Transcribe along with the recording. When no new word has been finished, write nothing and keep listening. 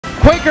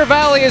Quaker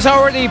Valley has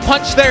already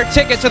punched their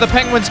ticket to the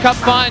Penguins Cup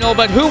final,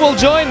 but who will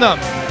join them?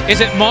 Is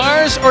it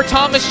Mars or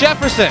Thomas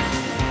Jefferson?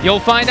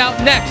 You'll find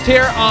out next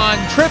here on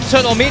Trib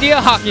Total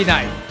Media Hockey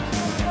Night.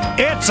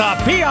 It's a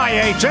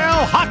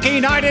PIHL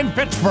Hockey Night in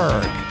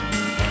Pittsburgh.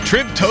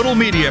 Trib Total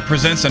Media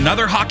presents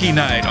another hockey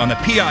night on the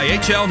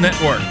PIHL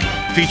Network,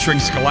 featuring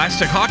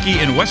scholastic hockey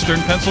in Western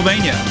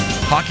Pennsylvania.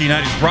 Hockey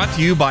Night is brought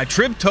to you by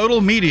Trib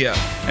Total Media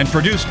and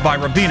produced by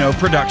Rubino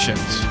Productions.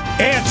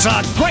 It's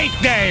a great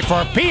day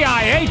for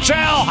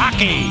PIHL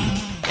hockey.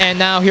 And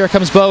now here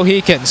comes Bo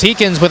Heekins.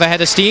 Heekins with a head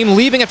of steam,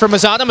 leaving it for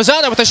Mazzata.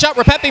 Mazzata with a shot.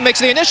 Repepi makes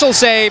the initial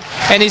save,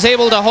 and he's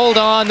able to hold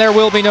on. There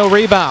will be no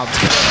rebound.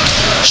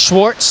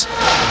 Schwartz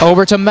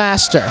over to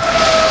Master.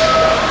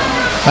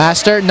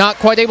 Master not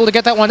quite able to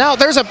get that one out.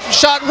 There's a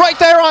shot right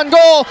there on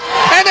goal,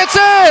 and it's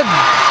in!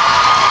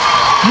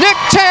 Nick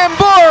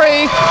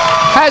Tambori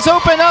has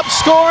opened up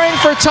scoring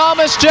for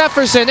Thomas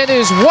Jefferson. It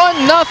is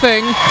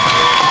 1-0,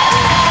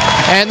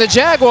 and the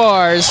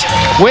Jaguars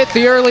with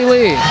the early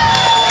lead.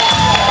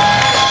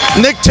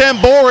 Nick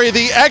Tambori,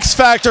 the X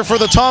factor for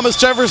the Thomas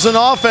Jefferson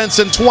offense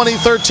in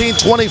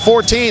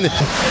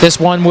 2013-2014. This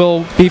one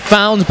will be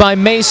found by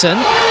Mason.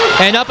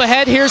 And up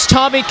ahead, here's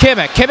Tommy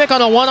Kimmick. Kimmick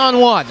on a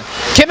one-on-one.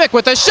 Kimmick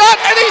with a shot,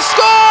 and he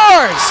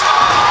scores!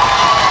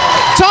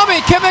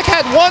 Tommy Kimmick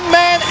had one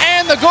man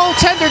and the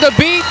goaltender to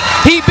beat.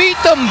 He beat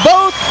them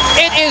both.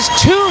 It is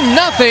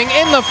 2-0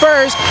 in the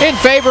first in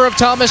favor of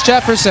Thomas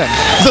Jefferson.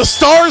 The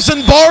stars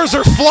and bars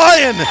are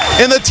flying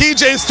in the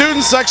TJ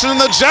student section,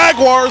 and the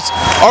Jaguars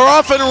are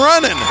off and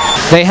running.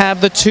 They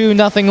have the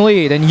 2-0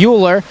 lead, and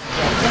Euler,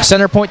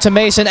 center point to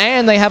Mason,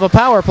 and they have a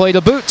power play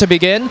to boot to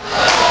begin.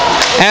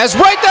 As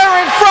right there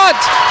in front,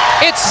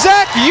 it's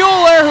Zach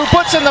Euler who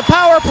puts in the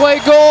power play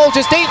goal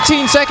just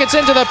 18 seconds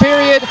into the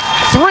period.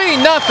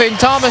 3-0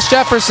 Thomas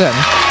Jefferson.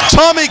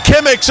 Tommy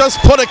Kimmick just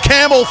put a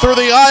camel through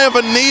the eye of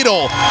a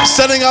needle,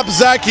 setting up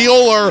Zach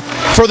Euler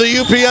for the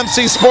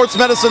UPMC Sports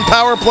Medicine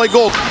power play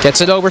goal.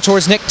 Gets it over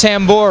towards Nick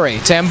Tambori.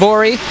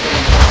 Tambori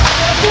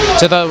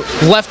to the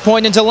left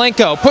point into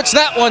Lenko. Puts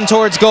that one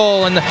towards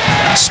goal, and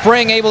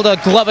Spring able to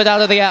glove it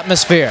out of the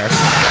atmosphere.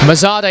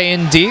 Mazzata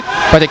in deep,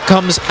 but it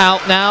comes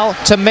out now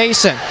to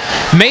Mason.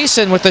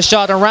 Mason with the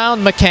shot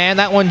around McCann.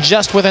 That one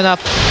just with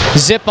enough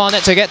zip on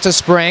it to get to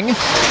Spring.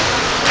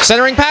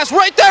 Centering pass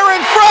right there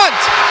in front!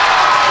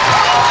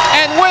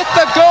 And with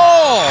the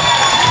goal!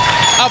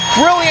 A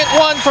brilliant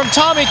one from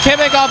Tommy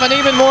Kimmick off an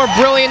even more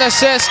brilliant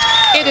assist.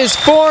 It is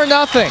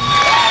 4-0.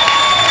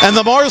 And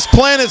the Mars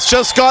Planets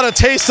just got a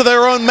taste of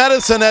their own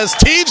medicine as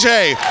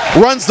TJ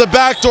runs the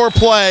backdoor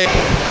play.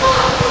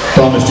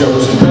 Thomas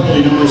Jefferson,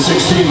 penalty number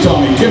 16,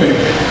 Tommy Kimmick.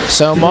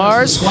 So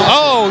Mars,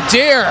 oh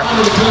dear.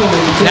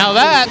 Now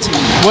that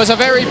was a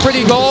very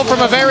pretty goal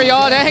from a very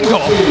odd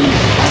angle.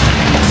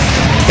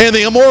 In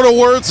the immortal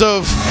words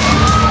of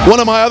one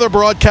of my other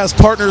broadcast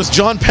partners,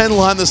 John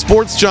Penline, the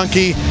sports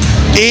junkie,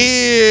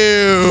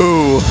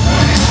 ew.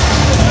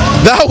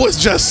 That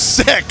was just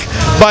sick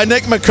by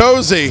Nick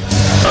McCosey.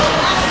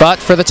 But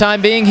for the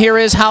time being, here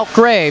is Hauck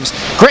Graves.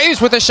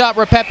 Graves with a shot,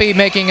 Repepi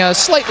making a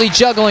slightly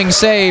juggling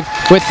save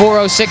with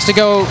 4:06 to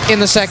go in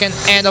the second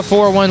and a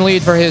 4-1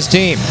 lead for his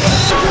team.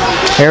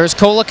 Here's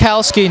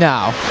Kolakowski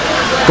now.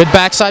 Good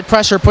backside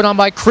pressure put on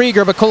by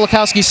Krieger, but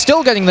Kolakowski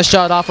still getting the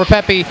shot off.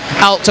 Repepi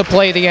out to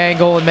play the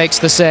angle and makes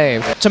the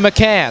save. To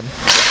McCann.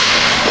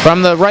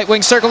 From the right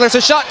wing circle, there's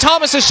a shot.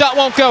 Thomas's shot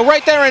won't go.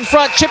 Right there in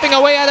front, chipping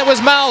away at it was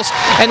Mouse,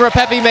 and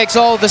Repepi makes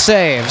all the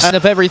saves. And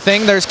of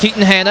everything, there's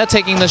Keaton Hanna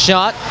taking the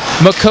shot.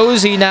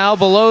 McCosey now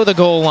below the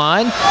goal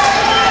line.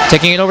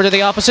 Taking it over to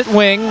the opposite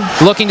wing,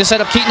 looking to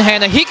set up Keaton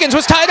Hanna. Heekins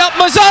was tied up.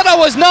 Mazzata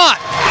was not,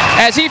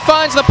 as he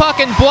finds the puck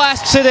and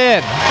blasts it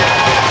in.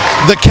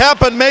 The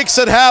Kappa makes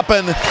it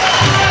happen,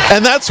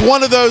 and that's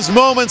one of those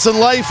moments in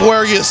life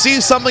where you see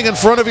something in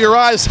front of your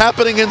eyes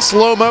happening in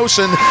slow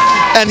motion,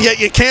 and yet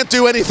you can't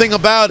do anything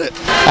about it.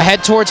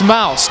 Ahead towards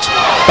Moust,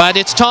 but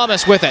it's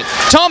Thomas with it.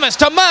 Thomas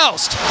to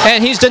Moust,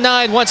 and he's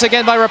denied once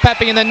again by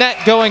Repepi in the net,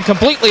 going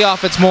completely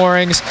off its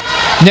moorings.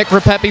 Nick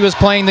Repepi was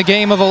playing the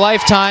game of a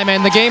lifetime,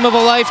 and the game of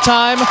a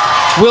lifetime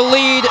will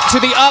lead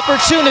to the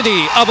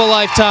opportunity of a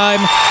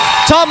lifetime.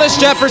 Thomas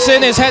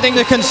Jefferson is heading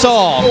to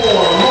Consol.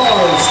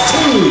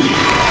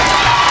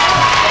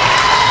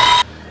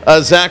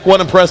 Zach,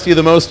 what impressed you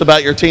the most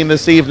about your team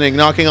this evening,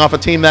 knocking off a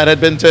team that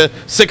had been to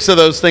 6 of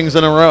those things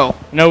in a row?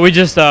 No, we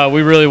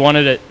really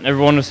wanted it.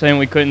 Everyone was saying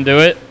we couldn't do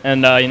it,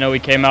 and we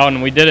came out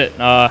and we did it.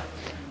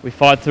 We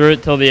fought through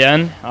it till the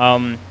end,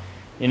 and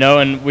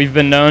we've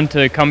been known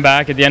to come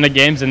back at the end of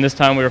games, and this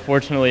time we were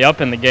fortunately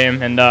up in the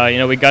game, and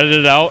we gutted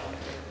it out.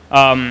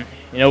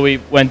 We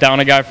went down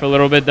a guy for a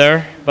little bit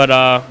there,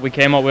 but we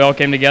came up. We all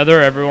came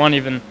together, everyone,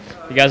 even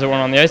the guys that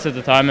weren't on the ice at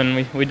the time,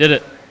 and we did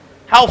it.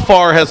 How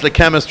far has the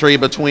chemistry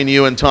between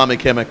you and Tommy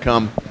Kimmick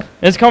come?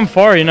 It's come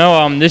far,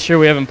 This year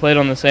we haven't played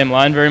on the same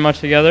line very much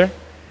together,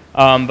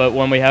 but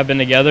when we have been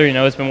together,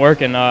 it's been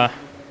working.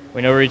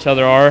 We know where each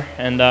other are,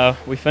 and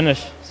we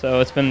finish, so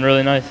it's been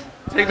really nice.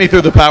 Take me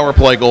through the power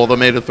play goal that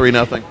made it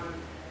 3-0.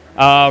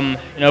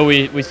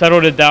 We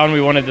settled it down. We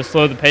wanted to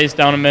slow the pace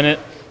down a minute.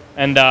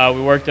 and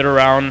we worked it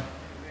around.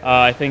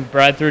 I think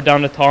Brad threw it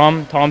down to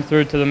Tom. Tom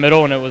threw it to the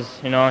middle, and it was,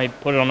 he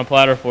put it on a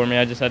platter for me.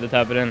 I just had to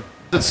tap it in.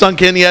 Has it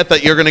sunk in yet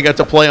that you're going to get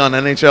to play on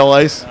NHL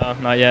ice?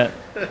 Not yet.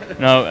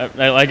 No,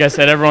 like I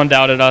said, everyone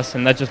doubted us,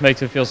 and that just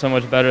makes it feel so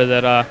much better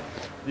that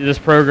this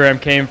program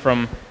came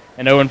from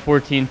an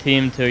 0-14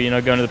 team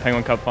to, going to the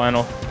Penguin Cup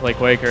final to play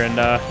Quaker, and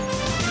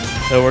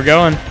so we're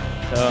going.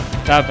 So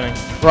it's happening.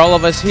 For all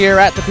of us here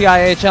at the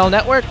PIHL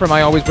Network, for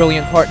my always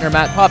brilliant partner,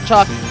 Matt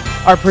Popchalk,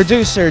 our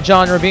producer,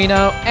 John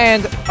Rubino,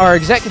 and our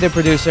executive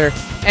producer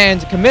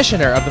and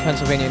commissioner of the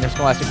Pennsylvania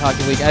Interscholastic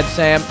Hockey League, Ed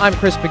Sam, I'm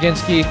Chris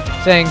Baginski,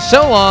 saying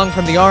so long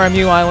from the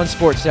RMU Island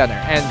Sports Center,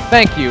 and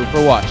thank you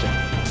for watching.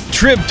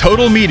 Trib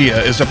Total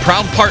Media is a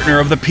proud partner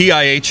of the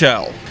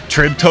PIHL.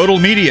 Trib Total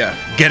Media.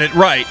 Get it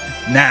right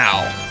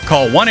now.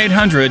 Call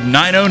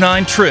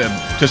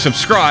 1-800-909-TRIB to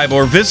subscribe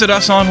or visit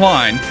us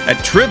online at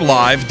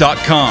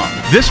triblive.com.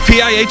 This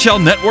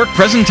PIHL Network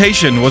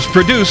presentation was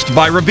produced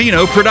by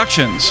Rubino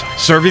Productions,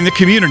 serving the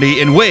community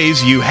in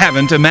ways you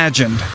haven't imagined.